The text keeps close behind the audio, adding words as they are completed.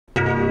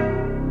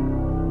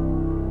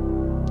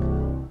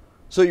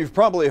So you've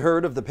probably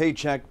heard of the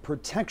Paycheck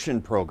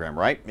Protection Program,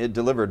 right? It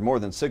delivered more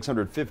than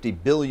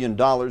 $650 billion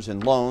in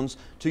loans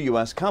to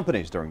U.S.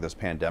 companies during this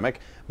pandemic.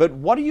 But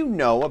what do you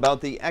know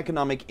about the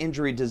Economic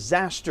Injury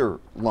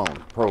Disaster Loan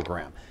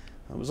Program?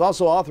 It was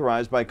also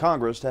authorized by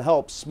Congress to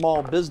help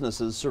small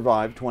businesses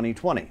survive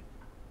 2020.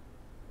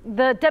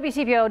 The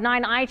WCPO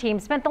 9I team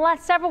spent the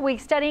last several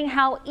weeks studying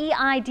how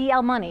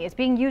EIDL money is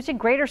being used in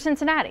greater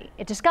Cincinnati.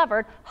 It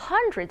discovered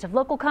hundreds of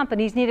local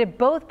companies needed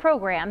both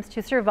programs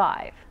to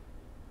survive.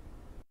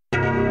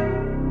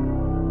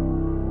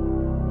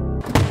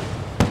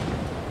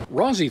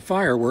 Rossi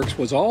Fireworks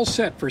was all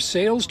set for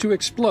sales to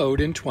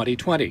explode in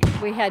 2020.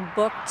 We had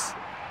booked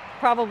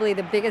probably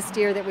the biggest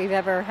year that we've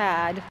ever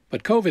had.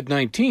 But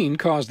COVID-19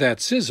 caused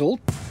that sizzle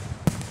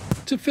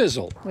to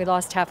fizzle. We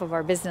lost half of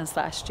our business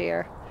last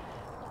year,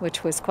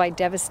 which was quite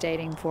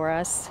devastating for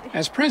us.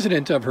 As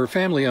president of her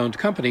family-owned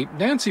company,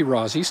 Nancy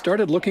Rossi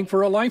started looking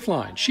for a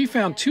lifeline. She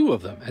found two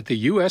of them at the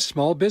U.S.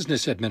 Small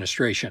Business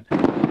Administration.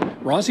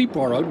 Rossi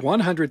borrowed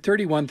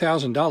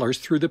 $131,000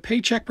 through the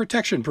Paycheck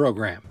Protection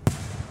Program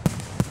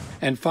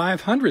and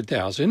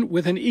 $500,000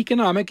 with an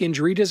economic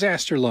injury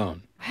disaster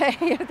loan.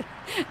 Hey,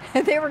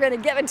 if they were going to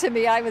give it to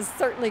me, I was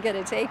certainly going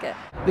to take it.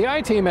 The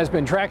I-Team has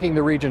been tracking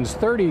the region's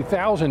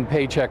 30,000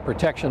 paycheck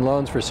protection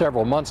loans for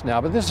several months now,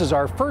 but this is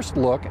our first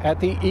look at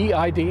the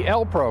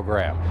EIDL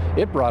program.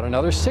 It brought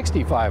another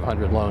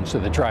 6,500 loans to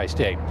the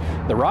tri-state.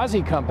 The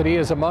Rossi Company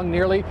is among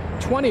nearly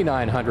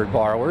 2,900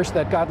 borrowers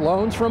that got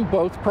loans from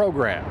both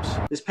programs.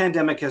 This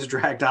pandemic has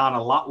dragged on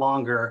a lot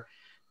longer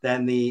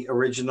than the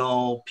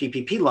original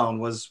PPP loan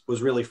was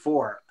really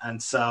for.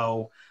 And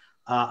so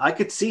I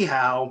could see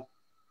how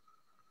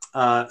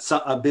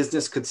a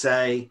business could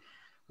say,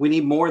 we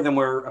need more than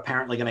we're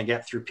apparently going to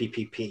get through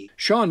PPP.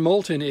 Sean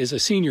Moulton is a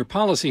senior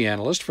policy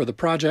analyst for the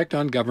Project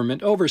on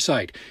Government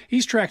Oversight.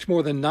 He's tracked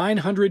more than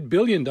 $900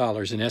 billion in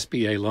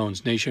SBA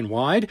loans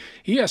nationwide.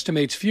 He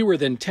estimates fewer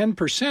than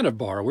 10% of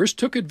borrowers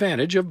took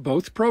advantage of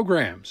both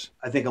programs.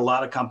 I think a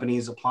lot of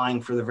companies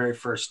applying for the very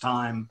first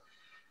time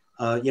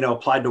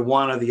applied to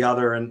one or the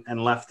other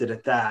and left it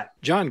at that.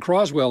 John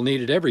Croswell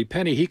needed every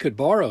penny he could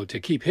borrow to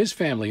keep his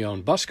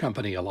family-owned bus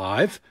company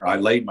alive. I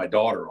laid my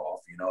daughter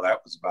off.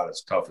 That was about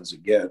as tough as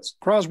it gets.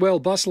 Croswell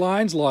Bus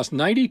Lines lost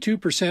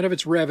 92% of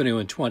its revenue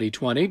in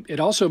 2020. It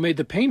also made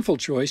the painful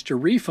choice to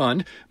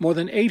refund more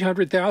than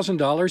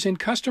 $800,000 in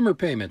customer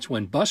payments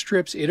when bus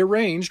trips it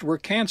arranged were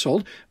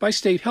canceled by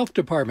state health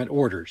department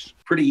orders.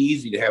 Pretty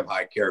easy to have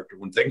high character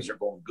when things are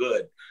going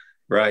good,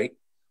 right?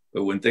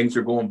 But when things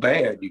are going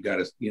bad,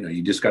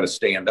 you just got to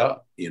stand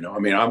up.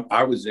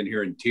 I was in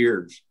here in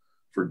tears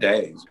for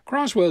days.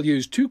 Croswell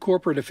used two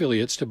corporate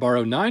affiliates to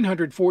borrow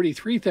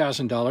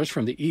 $943,000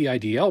 from the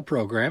EIDL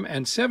program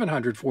and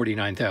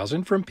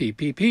 $749,000 from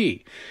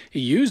PPP. He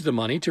used the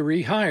money to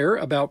rehire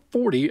about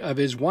 40 of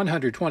his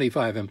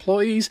 125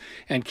 employees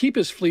and keep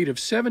his fleet of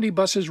 70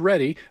 buses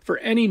ready for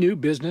any new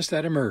business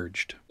that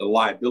emerged. The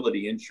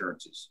liability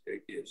insurance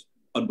is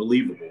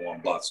unbelievable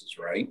on buses,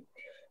 right?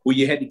 Well,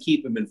 you had to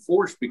keep them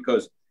enforced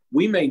because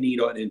we may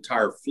need an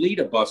entire fleet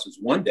of buses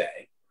one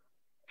day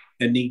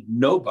and need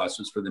no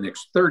buses for the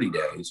next 30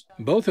 days.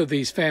 Both of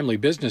these family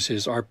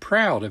businesses are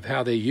proud of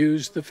how they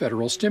use the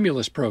federal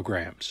stimulus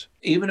programs.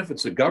 Even if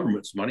it's the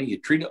government's money, you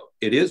treat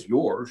it is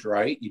yours,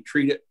 right? You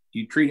treat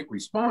it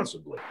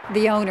responsibly.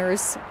 The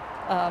owners,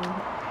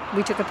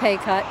 we took a pay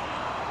cut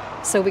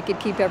so we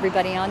could keep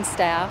everybody on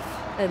staff,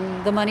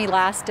 and the money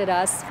lasted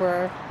us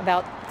for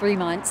about 3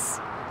 months.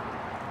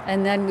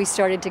 And then we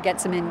started to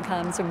get some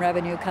income, some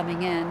revenue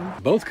coming in.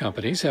 Both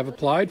companies have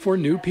applied for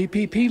new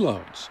PPP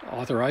loans,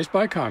 authorized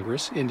by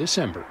Congress in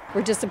December.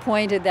 We're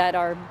disappointed that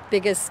our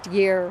biggest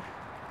year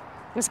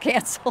was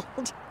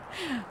canceled,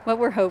 but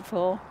we're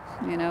hopeful,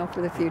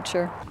 for the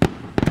future.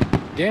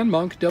 Dan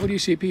Monk,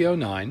 WCPO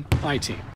 9, I-Team.